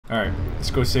Alright, let's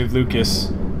go save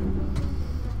Lucas.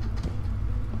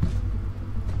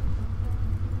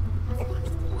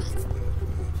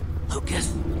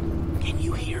 Lucas, can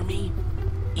you hear me?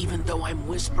 Even though I'm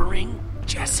whispering?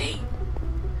 Jesse?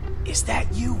 Is that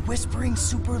you whispering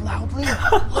super loudly?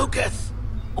 Lucas!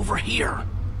 Over here!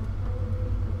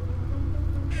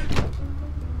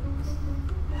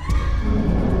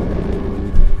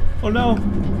 Oh no!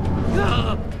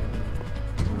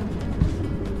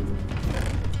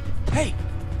 Hey!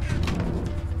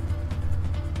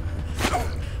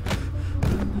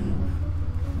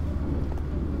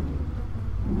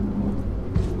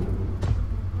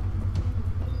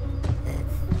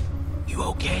 You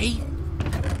okay?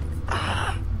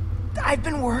 I've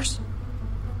been worse.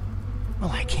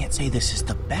 Well, I can't say this is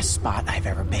the best spot I've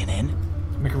ever been in.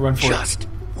 Make a run for Just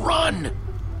run!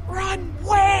 Run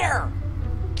where?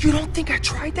 You don't think I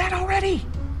tried that already?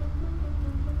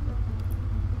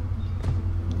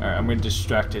 it. Alright, I'm gonna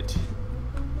distract it.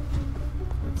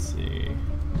 Let's see.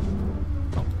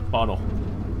 Oh, bottle.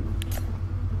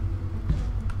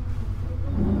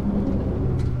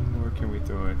 Where can we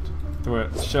throw it? Throw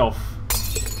it shelf.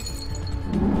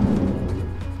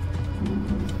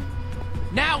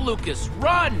 Now, Lucas,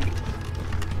 run!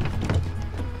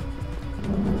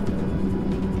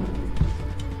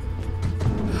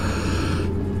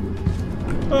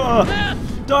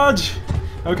 Dodge!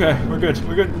 Okay, we're good.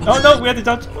 We're good. Oh no, we had to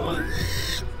dodge.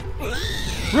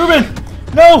 Ruben!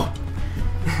 No!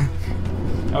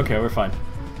 Okay, we're fine.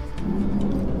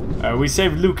 We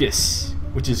saved Lucas,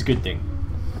 which is a good thing.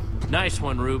 Nice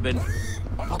one, Ruben.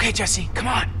 Okay, Jesse, come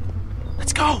on.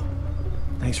 Let's go.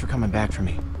 Thanks for coming back for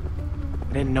me.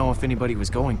 I didn't know if anybody was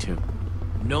going to.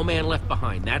 No man left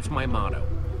behind, that's my motto.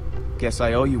 Guess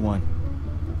I owe you one.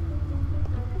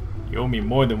 You owe me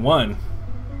more than one.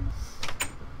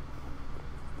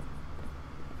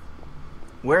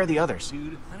 Where are the others?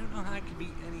 Dude, I don't know how I could be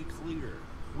any clearer.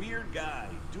 Weird guy,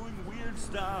 doing weird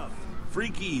stuff.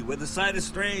 Freaky, with a side of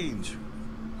strange.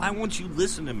 I want you to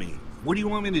listen to me. What do you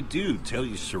want me to do? Tell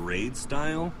you charade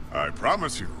style? I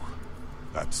promise you,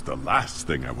 that's the last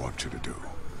thing I want you to do.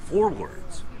 4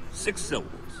 words, 6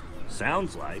 syllables.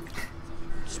 Sounds like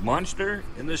Smonster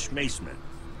in the Schmasement.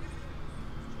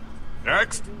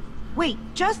 Next. Wait,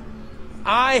 just...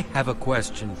 I have a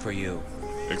question for you.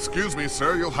 Excuse me,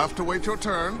 sir, you'll have to wait your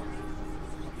turn.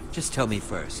 Just tell me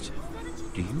first.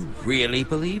 Do you really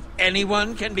believe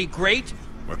anyone can be great?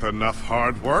 With enough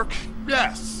hard work,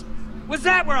 yes. Was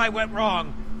that where I went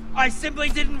wrong? I simply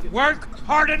didn't work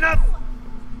hard enough?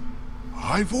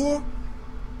 Ivor?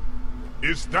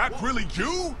 Is that really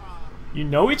you? You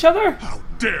know each other? How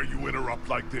dare you interrupt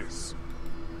like this?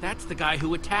 That's the guy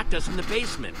who attacked us in the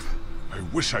basement. I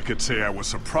wish I could say I was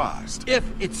surprised. If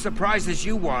it's surprises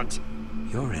you want,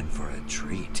 you're in for a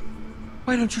treat.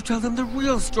 Why don't you tell them the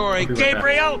real story,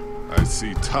 Gabriel? I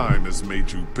see time has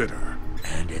made you bitter.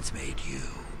 And it's made you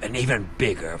an even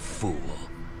bigger fool.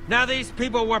 Now these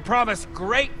people were promised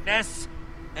greatness,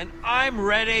 and I'm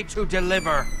ready to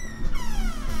deliver.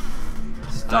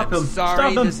 Stop I'm him. sorry,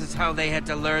 Stop him. this is how they had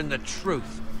to learn the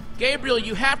truth. Gabriel,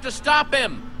 you have to stop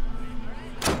him!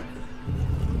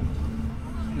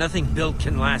 Nothing built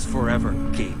can last forever,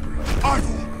 Gabriel.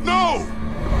 Ivor, no!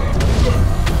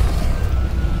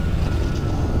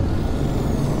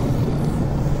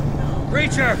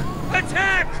 Creature,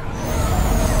 attack!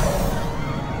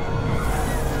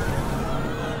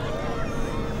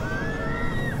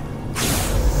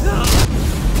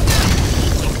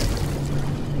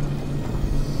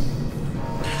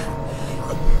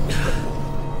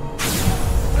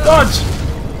 Dodge!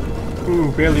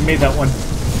 Ooh, barely made that one.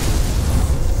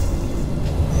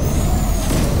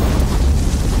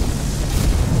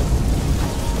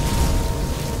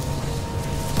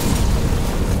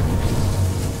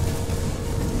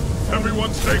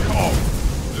 Everyone stay calm.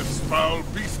 This foul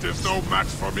beast is no match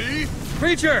for me.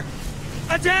 Creature,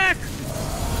 attack!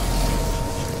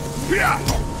 Yeah!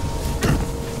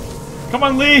 Come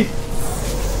on, Lee!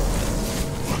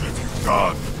 What have you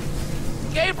done?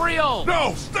 Gabriel!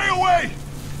 No, stay away!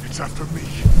 It's after me,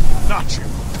 not you.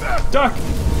 Duck!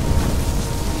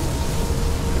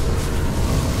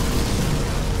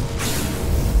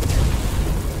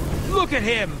 Look at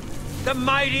him! The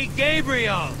mighty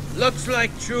Gabriel! Looks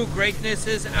like true greatness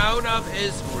is out of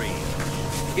his reach.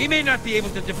 He may not be able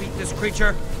to defeat this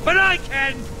creature, but I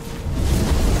can!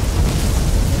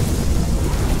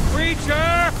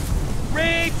 Creature!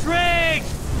 Retreat!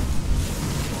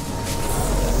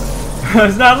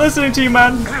 He's not listening to you,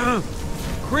 man!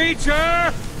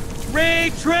 Creature!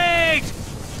 Retreat!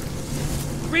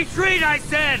 Retreat, I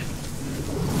said!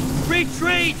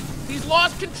 Retreat! He's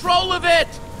lost control of it!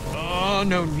 Oh,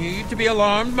 no need to be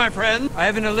alarmed, my friend. I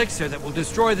have an elixir that will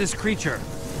destroy this creature.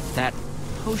 That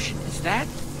potion, is that?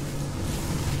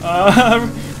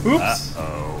 Oops.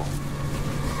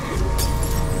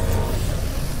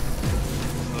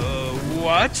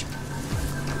 What?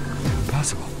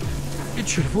 Impossible. It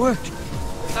should have worked.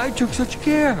 I took such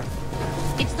care.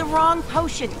 It's the wrong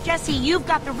potion. Jesse, you've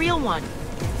got the real one.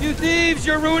 You thieves,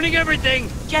 you're ruining everything.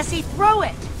 Jesse, throw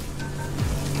it.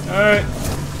 Alright.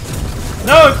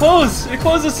 No, it closed! It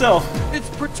closed itself! It's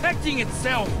protecting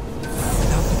itself.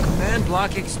 Without the command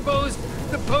block exposed,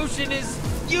 the potion is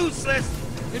useless.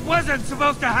 It wasn't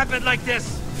supposed to happen like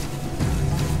this.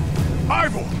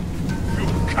 Ivor! You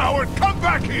coward! Come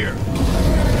back here!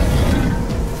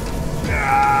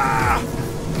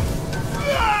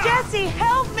 Jesse,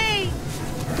 help me!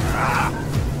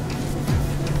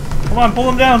 Come on, pull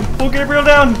him down! Pull Gabriel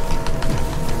down!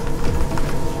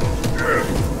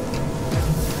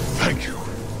 Thank you.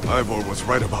 Ivor was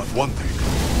right about one thing.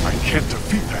 I can't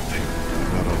defeat that thing.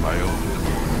 Not on my own.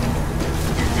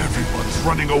 Everyone's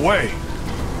running away.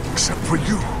 Except for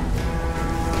you.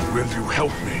 Will you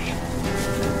help me?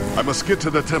 I must get to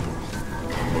the temple.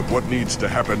 But what needs to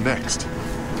happen next?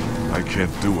 I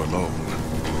can't do alone.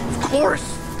 Of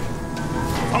course.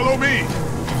 Follow me!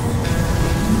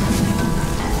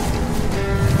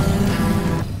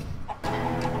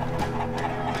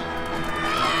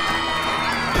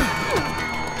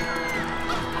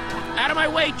 Out of my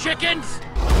way, chickens!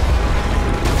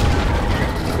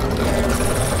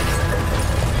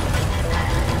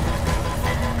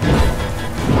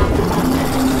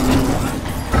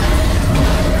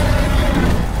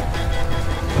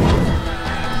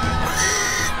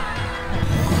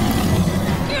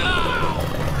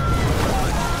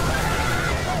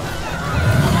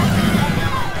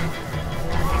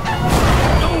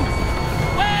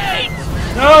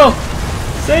 No!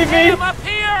 Save me! I'm up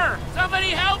here! Somebody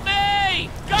help me!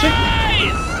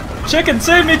 Guys! Chicken,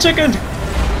 save me, chicken!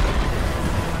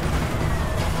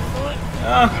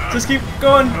 Just keep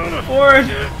going forward.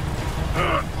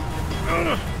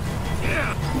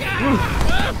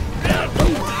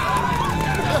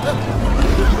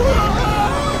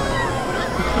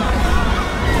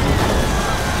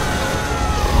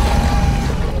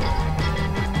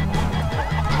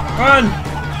 Run!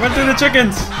 Run through the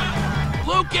chickens!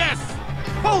 Lucas!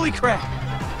 Holy crap!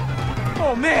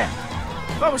 Oh man!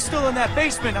 If I was still in that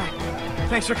basement,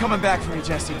 Thanks for coming back for me,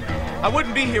 Jesse. I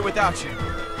wouldn't be here without you.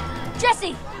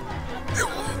 Jesse!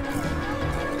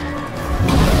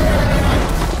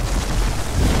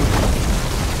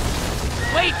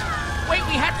 Wait! Wait,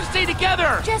 we have to stay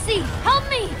together! Jesse, help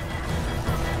me!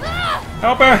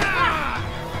 Help her!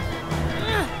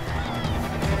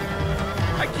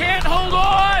 I can't hold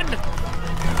on!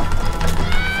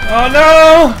 Oh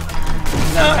no!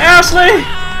 No, Ashley!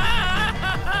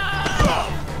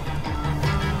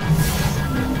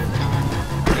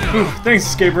 Ooh,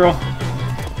 thanks, Gabriel.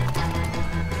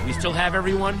 We still have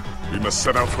everyone? We must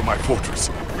set out for my fortress.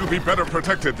 We'll be better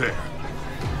protected there.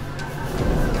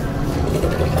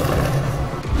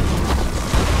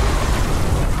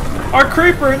 Our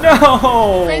creeper,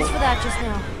 no! Thanks for that just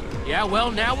now. Yeah,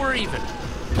 well, now we're even.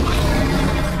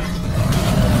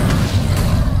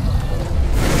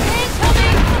 Thanks, Toby!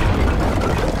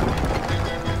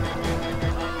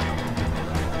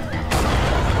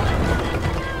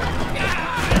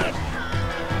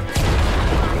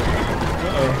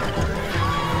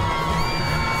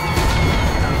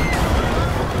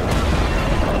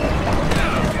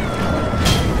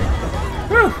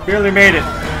 Whew, barely made it.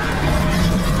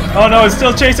 Oh no, it's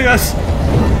still chasing us!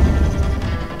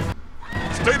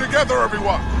 Stay together,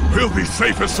 everyone! We'll be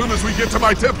safe as soon as we get to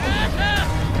my temple!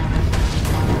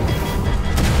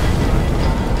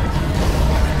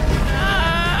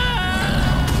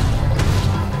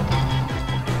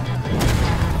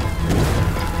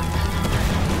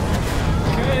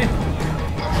 Okay.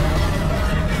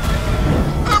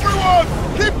 Everyone!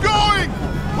 Keep going!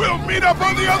 We'll meet up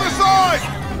on the other side!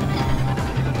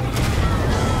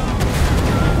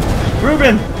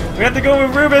 Ruben! We have to go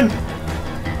with Ruben!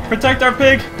 Protect our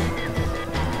pig!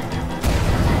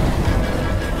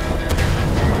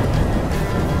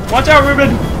 Watch out,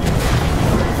 Ruben!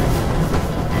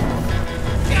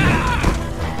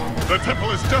 The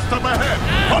temple is just up ahead!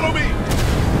 Follow me!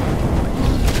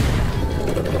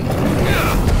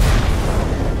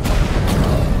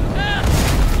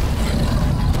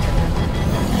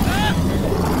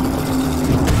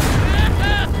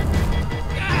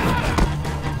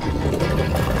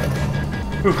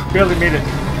 Whew, barely made it.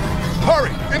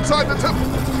 Hurry! Inside the temple!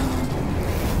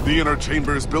 The inner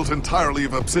chamber is built entirely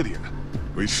of obsidian.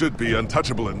 We should be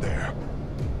untouchable in there.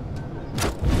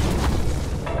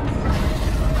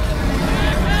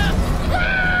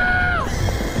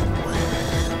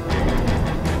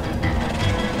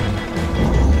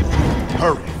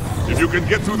 can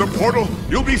get through the portal,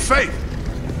 you'll be safe.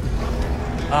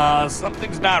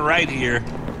 Something's not right here.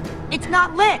 It's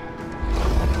not lit.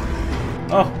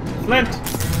 Oh, Flint!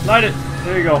 Light it!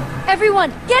 There you go.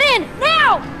 Everyone, get in,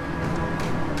 now!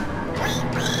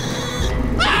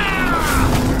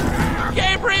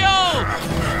 Gabriel!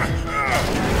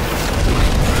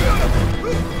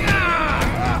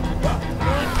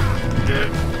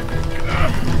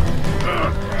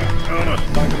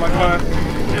 Come on.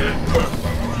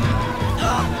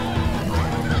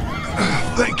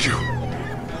 Thank you.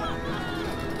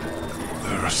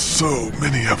 There are so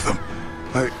many of them.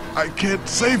 I can't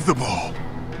save them all.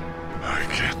 I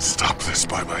can't stop this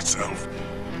by myself.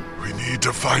 We need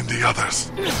to find the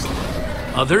others.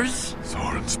 Others?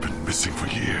 Soren's been missing for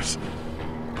years.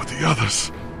 But the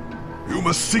others, you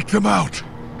must seek them out.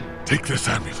 Take this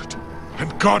amulet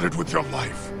and guard it with your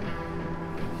life.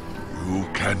 You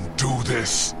can do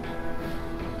this.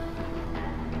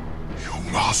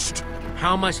 You must.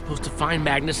 How am I supposed to find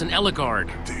Magnus and Ellegaard?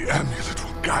 The amulet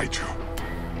will guide you.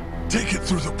 Take it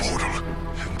through the portal,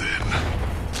 and then...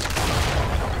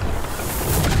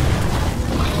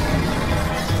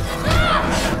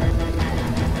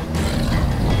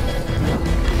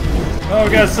 Oh,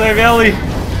 we gotta save Ellie.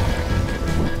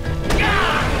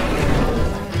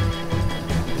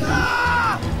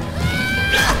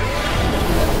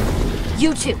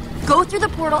 You two, go through the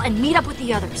portal and meet up with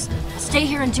the others. I'll stay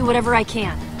here and do whatever I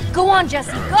can. Go on,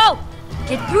 Jesse, go!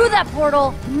 Get through that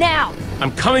portal, now!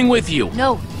 I'm coming with you.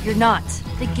 No, you're not.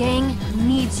 The gang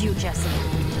needs you, Jesse.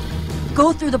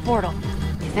 Go through the portal.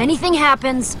 If anything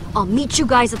happens, I'll meet you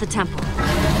guys at the temple.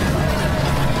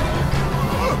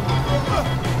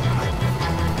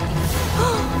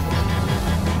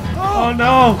 Oh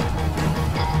no!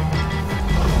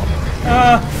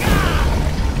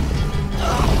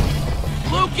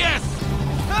 Lucas!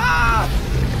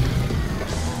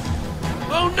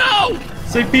 Oh no!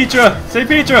 Save Petra! Save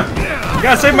Petra! You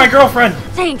gotta save my girlfriend!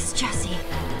 Thanks, Jesse.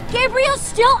 Gabriel's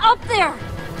still up there!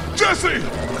 Jesse!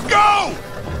 Go!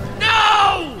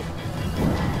 No!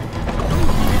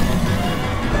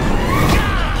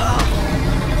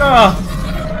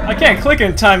 I can't click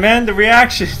in time, man. The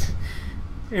reaction.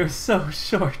 It was so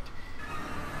short.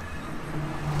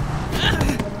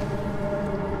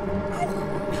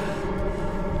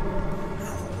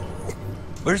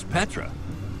 Where's Petra?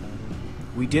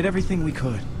 We did everything we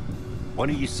could. What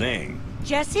are you saying?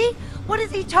 Jesse? What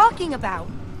is he talking about?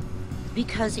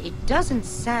 Because it doesn't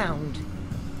sound...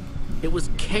 It was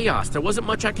chaos. There wasn't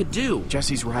much I could do.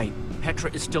 Jesse's right.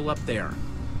 Petra is still up there.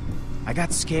 I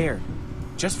got scared.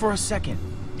 Just for a second.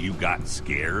 You got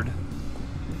scared?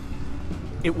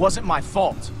 It wasn't my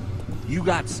fault. You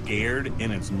got scared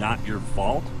and it's not your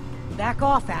fault? Back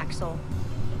off, Axel.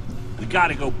 We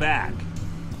gotta go back.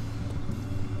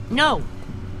 No.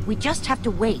 We just have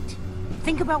to wait.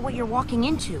 Think about what you're walking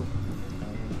into.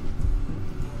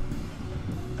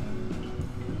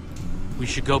 We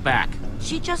should go back.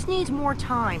 She just needs more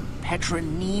time. Petra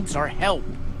needs our help.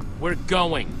 We're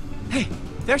going. Hey,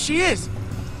 there she is!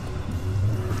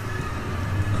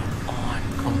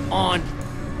 Come on.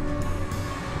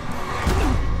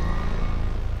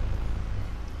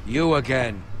 You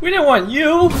again. We didn't want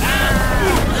you!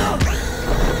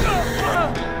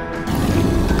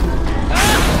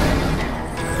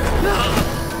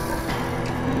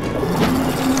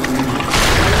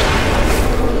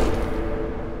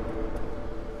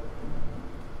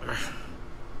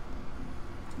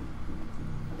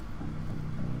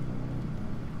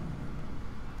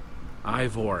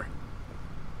 Ivor.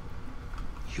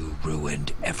 You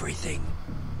ruined everything.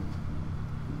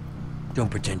 Don't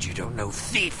pretend you don't know,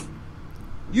 thief!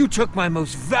 You took my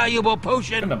most valuable I'm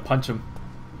potion! gonna punch him.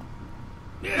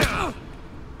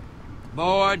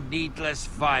 More needless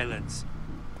violence.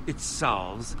 It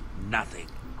solves nothing.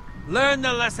 Learn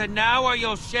the lesson now or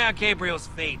you'll share Gabriel's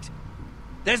fate.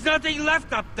 There's nothing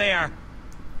left up there!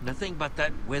 Nothing but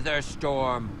that wither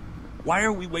storm. Why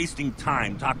are we wasting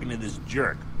time talking to this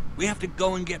jerk? We have to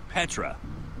go and get Petra.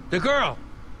 The girl!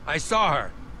 I saw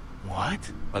her.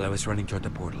 What? While I was running toward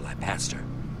the portal, I passed her.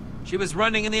 She was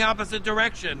running in the opposite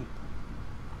direction.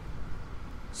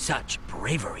 Such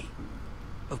bravery.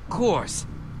 Of course.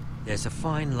 There's a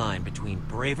fine line between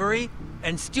bravery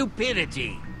and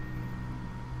stupidity.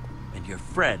 And your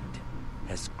friend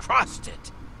has crossed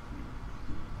it.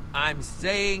 I'm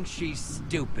saying she's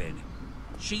stupid.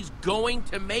 She's going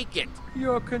to make it.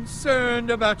 You're concerned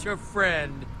about your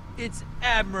friend. It's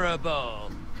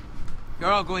admirable. You're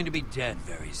all going to be dead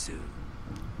very soon.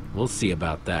 We'll see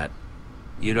about that.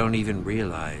 You don't even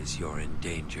realize you're in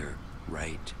danger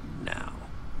right now.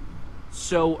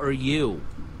 So are you.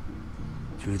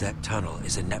 Through that tunnel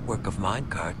is a network of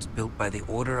minecarts built by the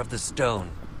Order of the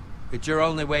Stone. It's your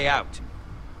only way out.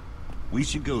 We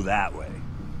should go that way.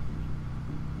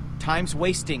 Time's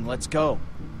wasting. Let's go.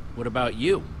 What about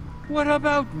you? What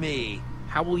about me?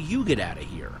 How will you get out of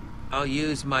here? I'll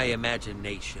use my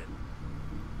imagination.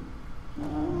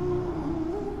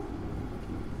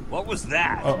 What was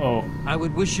that? Uh-oh. I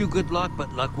would wish you good luck,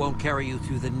 but luck won't carry you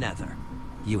through the nether.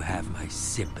 You have my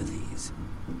sympathies.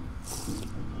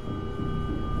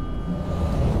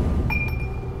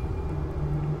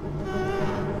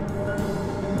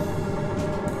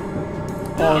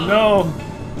 Oh no!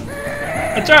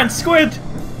 A giant squid!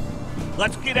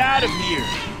 Let's get out of here!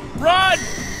 Run!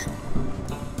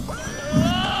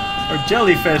 Or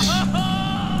jellyfish.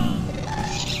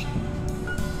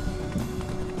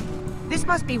 This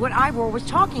must be what Ivor was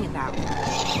talking about.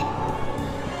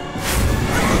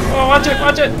 Oh, watch it,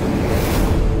 watch it!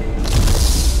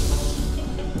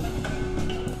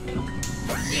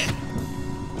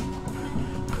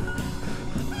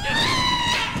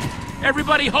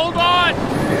 Everybody hold on!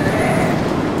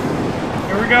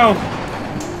 Here we go.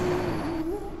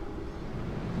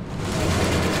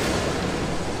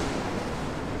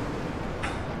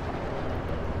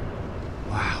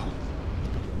 Wow.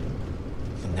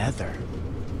 The Nether.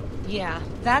 Yeah,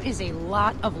 that is a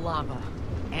lot of lava.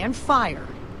 And fire.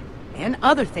 And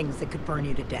other things that could burn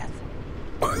you to death.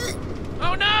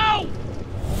 Oh no!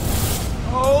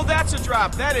 Oh, that's a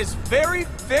drop. That is very,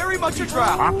 very much a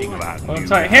drop. Talking about Oh, you.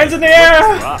 sorry. Hands in the air!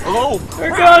 Oh,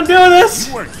 We're crap. gonna do this!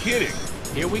 You weren't kidding.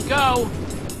 Here we go.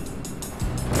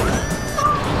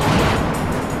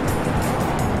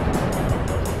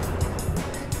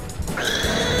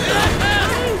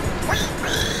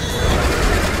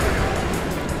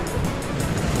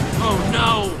 Oh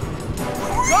no!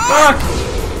 Fuck!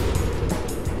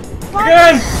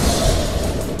 Again!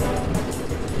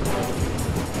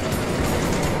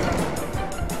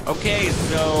 Okay,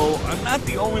 so I'm not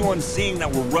the only one seeing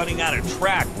that we're running out of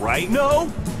track, right?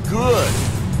 No? Good.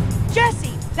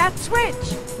 Jesse, that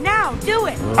switch! Now, do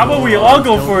it! How about we all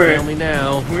go for it? Tell me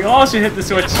now. We all should hit the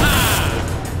switch.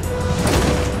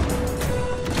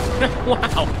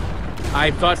 Wow.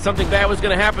 I thought something bad was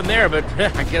gonna happen there, but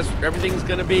I guess everything's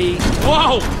gonna be...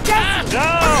 Whoa!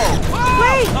 No!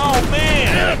 Wait! Oh,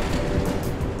 man!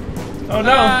 Oh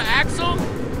no! Axel?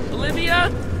 Olivia?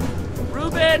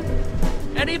 Ruben?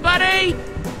 Anybody?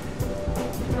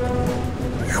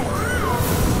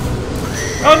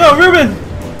 Oh no, Ruben!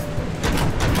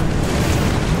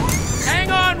 Hang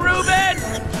on, Ruben!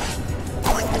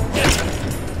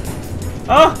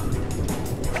 Oh!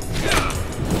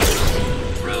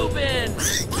 Ruben!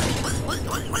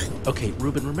 Okay,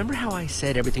 Ruben, remember how I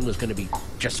said everything was gonna be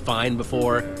just fine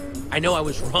before? I know I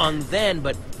was wrong then,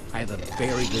 but I have a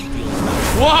very good feeling about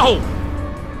it. Whoa!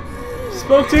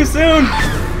 Spoke too soon!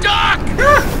 Doc!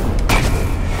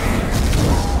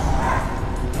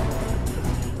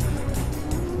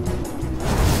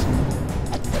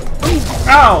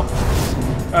 Ow!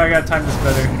 Oh, I gotta time this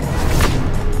better.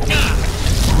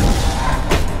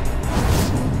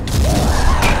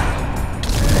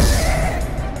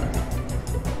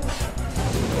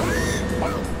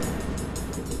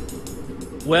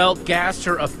 Well, gas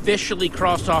are officially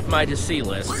crossed off my to see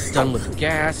list. Done with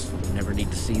gas. Never need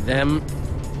to see them.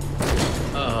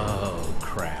 Oh,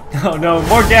 crap. Oh no,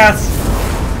 more gas!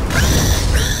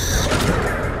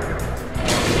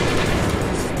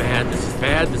 This is bad, this is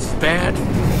bad, this is bad.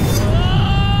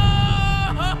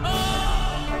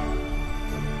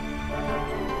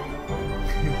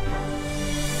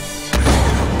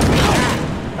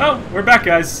 Oh, we're back,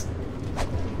 guys.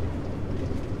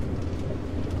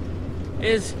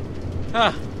 Is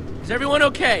everyone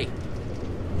okay?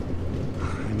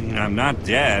 I mean, I'm not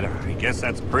dead. I guess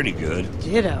that's pretty good.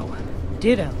 Ditto.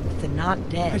 Ditto with the not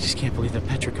dead. I just can't believe that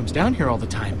Petra comes down here all the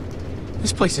time.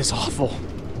 This place is awful.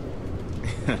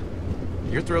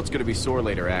 Your throat's gonna be sore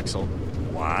later, Axel.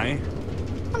 Why?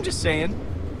 I'm just saying.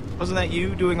 Wasn't that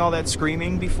you doing all that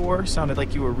screaming before? Sounded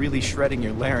like you were really shredding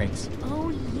your larynx. Oh,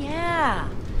 yeah.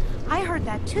 I heard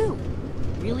that too.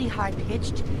 Really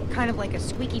high-pitched, kind of like a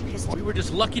squeaky piston. We were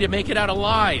just lucky to make it out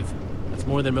alive. That's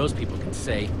more than most people can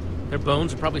say. Their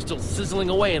bones are probably still sizzling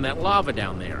away in that lava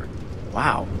down there.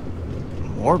 Wow.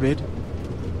 Morbid.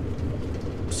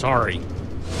 Sorry.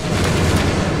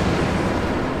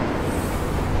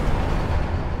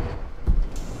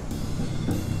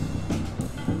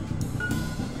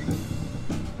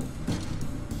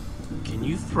 Can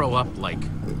you throw up, like,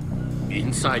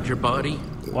 inside your body?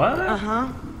 What? Uh-huh.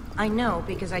 I know,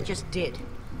 because I just did.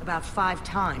 About 5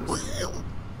 times.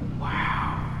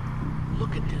 Wow.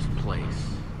 Look at this place.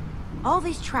 All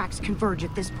these tracks converge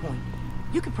at this point.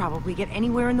 You could probably get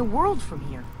anywhere in the world from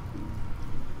here.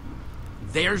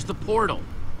 There's the portal.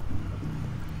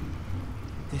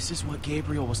 This is what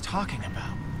Gabriel was talking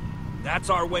about. That's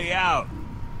our way out.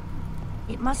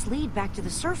 It must lead back to the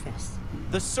surface.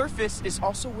 The surface is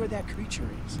also where that creature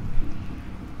is.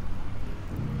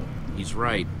 He's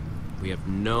right. We have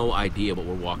no idea what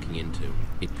we're walking into.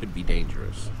 It could be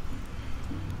dangerous.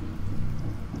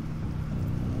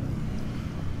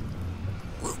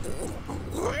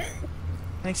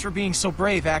 Thanks for being so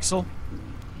brave, Axel.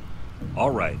 All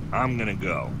right, I'm gonna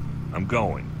go. I'm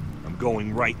going. I'm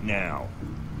going right now.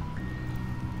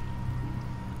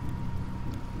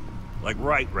 Like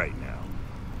right now.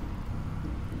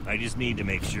 I just need to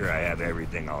make sure I have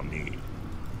everything I'll need.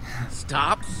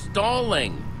 Stop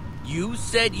stalling. You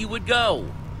said you would go.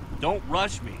 Don't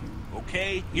rush me,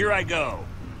 okay? Here I go.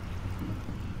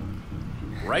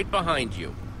 Right behind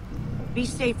you. Be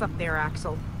safe up there,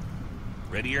 Axel.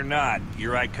 Ready or not,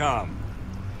 here I come.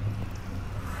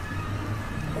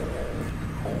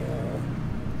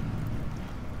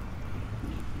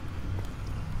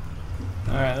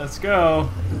 Alright, let's go.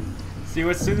 See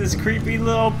what's through this creepy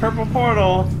little purple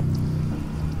portal.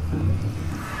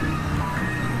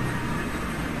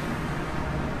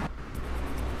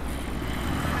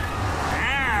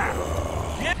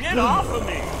 Get off of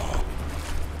me!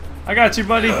 I got you,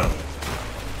 buddy.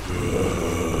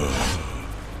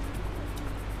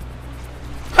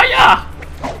 Hiya!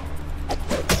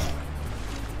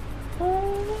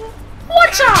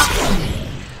 Watch out!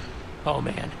 Oh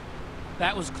man,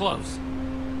 that was close.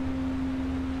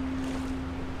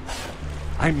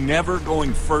 I'm never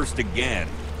going first again.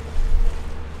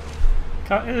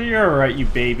 You're alright, you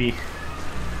baby.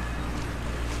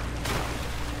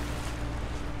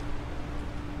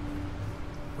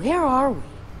 Where are we?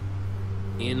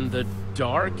 In the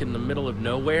dark, in the middle of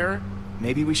nowhere?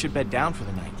 Maybe we should bed down for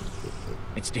the night.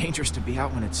 It's dangerous to be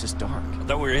out when it's this dark. I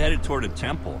thought we were headed toward a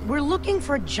temple. We're looking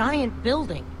for a giant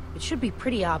building. It should be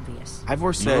pretty obvious.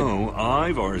 Ivor said... No,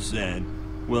 Ivor said.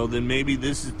 Well, then maybe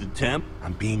this is the temp?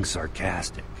 I'm being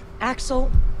sarcastic. Axel,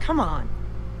 come on.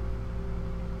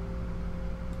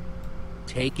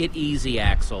 Take it easy,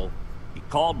 Axel. You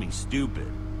called me stupid.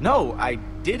 No, I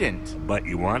didn't. But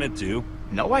you wanted to.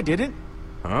 No, I didn't.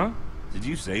 Huh? Did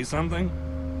you say something?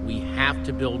 We have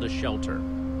to build a shelter.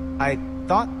 I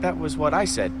thought that was what I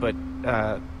said, but,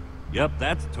 Yep,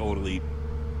 that's totally...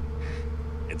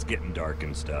 It's getting dark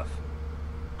and stuff.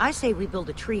 I say we build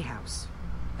a treehouse.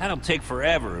 That'll take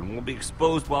forever and we'll be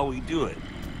exposed while we do it.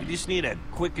 We just need a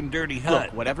quick and dirty hut.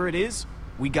 Look, whatever it is,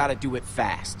 we gotta do it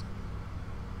fast.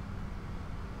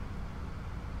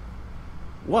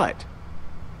 What?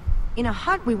 In a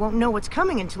hut, we won't know what's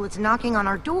coming until it's knocking on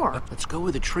our door. Let's go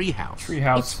with a treehouse. It's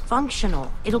Treehouse.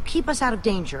 functional. It'll keep us out of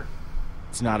danger.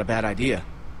 It's not a bad idea.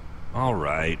 All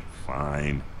right,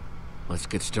 fine. Let's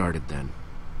get started then.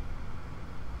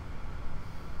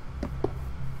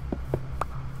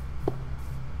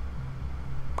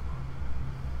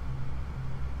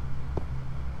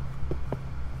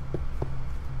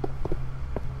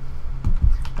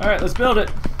 Alright, let's build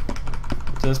it.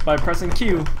 Just by pressing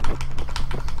Q.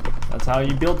 That's how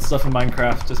you build stuff in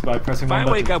Minecraft, just by pressing If one I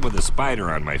button. wake up with a spider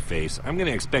on my face, I'm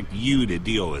gonna expect you to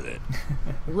deal with it.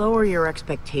 Lower your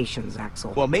expectations,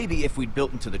 Axel. Well, maybe if we'd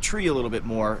built into the tree a little bit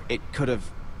more, it could have...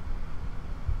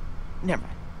 Never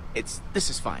mind. This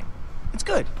is fine. It's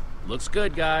good. Looks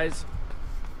good, guys.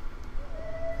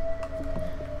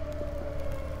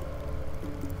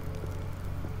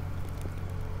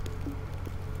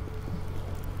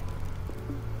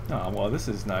 Oh, well, this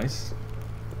is nice.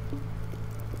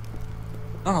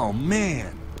 Oh,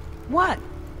 man. What?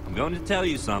 I'm going to tell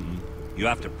you something. You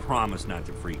have to promise not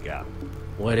to freak out.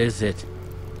 What is it?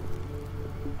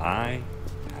 I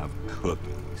have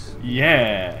cookies.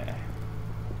 Yeah.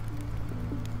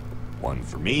 One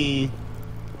for me.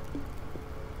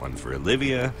 One for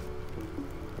Olivia.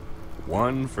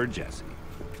 One for Jesse.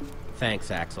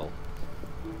 Thanks, Axel.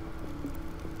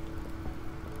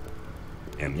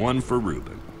 And one for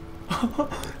Ruben.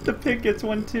 The pig gets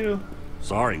one too.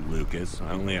 Sorry, Lucas.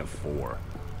 I only have 4.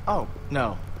 Oh,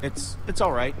 no. It's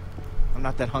all right. I'm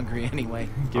not that hungry anyway.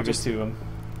 Give I'll it just to him.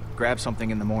 grab something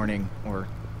in the morning or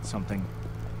something.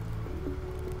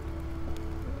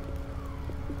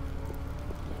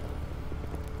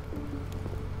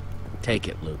 Take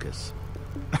it, Lucas.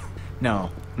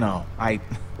 No, I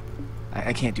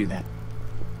can't do that.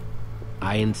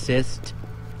 I insist.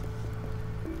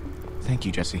 Thank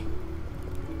you, Jesse.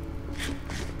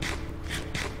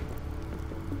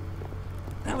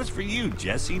 That was for you,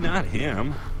 Jesse, not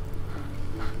him.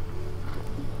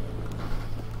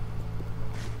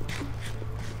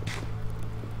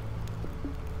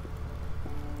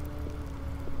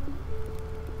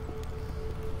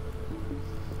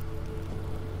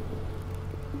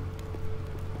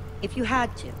 If you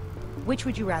had to, which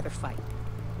would you rather fight?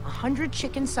 100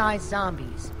 chicken-sized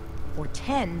zombies, or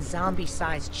 10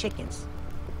 zombie-sized chickens?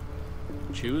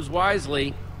 Choose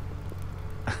wisely.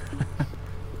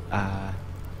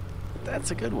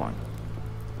 That's a good one.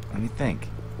 Let me think.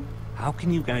 How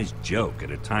can you guys joke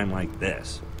at a time like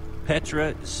this?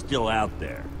 Petra is still out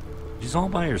there. She's all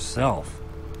by herself.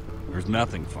 There's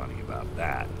nothing funny about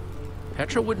that.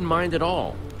 Petra wouldn't mind at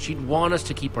all. She'd want us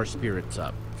to keep our spirits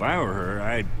up. If I were her,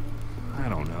 I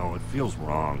don't know, it feels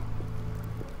wrong.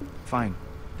 Fine.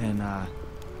 Then,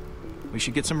 we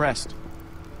should get some rest.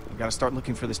 We gotta start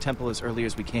looking for this temple as early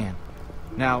as we can.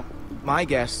 Now, my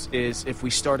guess is if we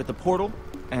start at the portal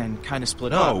and kind of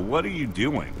split up... Oh, what are you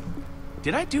doing?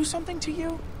 Did I do something to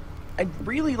you? I'd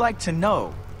really like to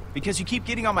know, because you keep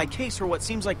getting on my case for what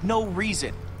seems like no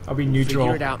reason. I'll be neutral.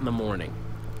 Figure it out in the morning.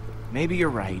 Maybe you're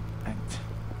right.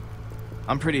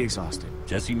 I'm pretty exhausted.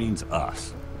 Jesse means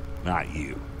us, not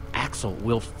you. Axel,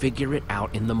 we'll figure it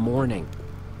out in the morning.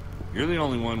 You're the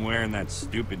only one wearing that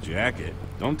stupid jacket.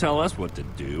 Don't tell us what to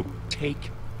do.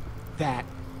 Take that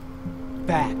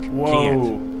back. Whoa.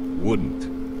 Can't.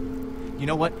 Wouldn't. You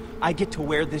know what? I get to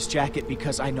wear this jacket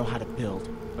because I know how to build.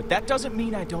 But that doesn't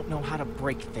mean I don't know how to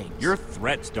break things. Your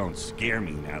threats don't scare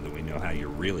me now that we know how you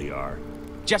really are.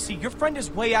 Jesse, your friend is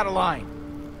way out of line.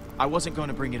 I wasn't going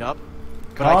to bring it up.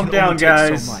 But Calm I can down, only take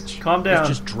guys. so much. Calm down. Let's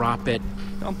just drop it.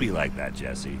 Don't be like that,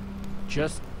 Jesse.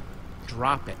 Just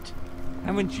drop it.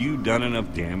 Haven't you done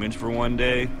enough damage for one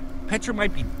day? Petra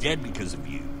might be dead because of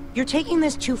you. You're taking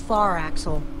this too far,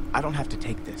 Axel. I don't have to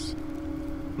take this.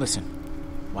 Listen,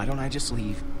 why don't I just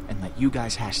leave and let you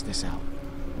guys hash this out?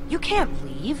 You can't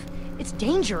leave. It's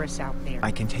dangerous out there.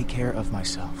 I can take care of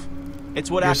myself.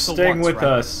 It's what You're Axel staying wants, with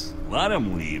right? us. Let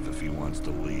him leave if he wants to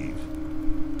leave.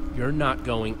 You're not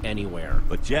going anywhere.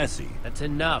 But Jesse... That's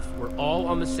enough. We're all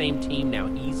on the same team now.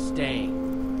 He's staying.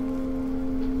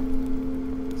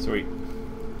 Sweet.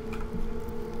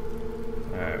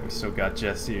 Alright, we still got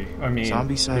Jesse. I mean,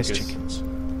 Zombie-sized Lucas. chickens.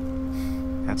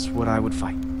 That's what I would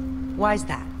fight. Why's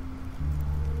that?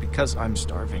 Because I'm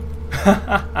starving.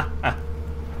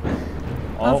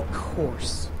 Oh, Of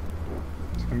course.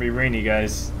 it's gonna be rainy,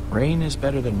 guys. Rain is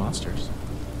better than monsters.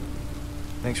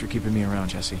 Thanks for keeping me around,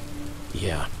 Jesse.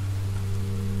 Yeah.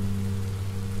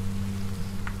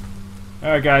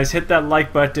 Alright guys, hit that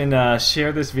like button,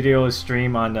 share this video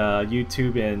stream on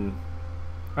YouTube and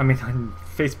on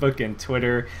Facebook and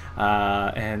Twitter,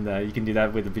 and you can do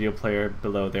that with the video player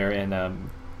below there, and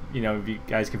you know, if you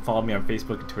guys can follow me on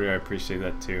Facebook and Twitter, I appreciate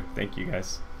that too. Thank you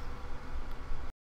guys.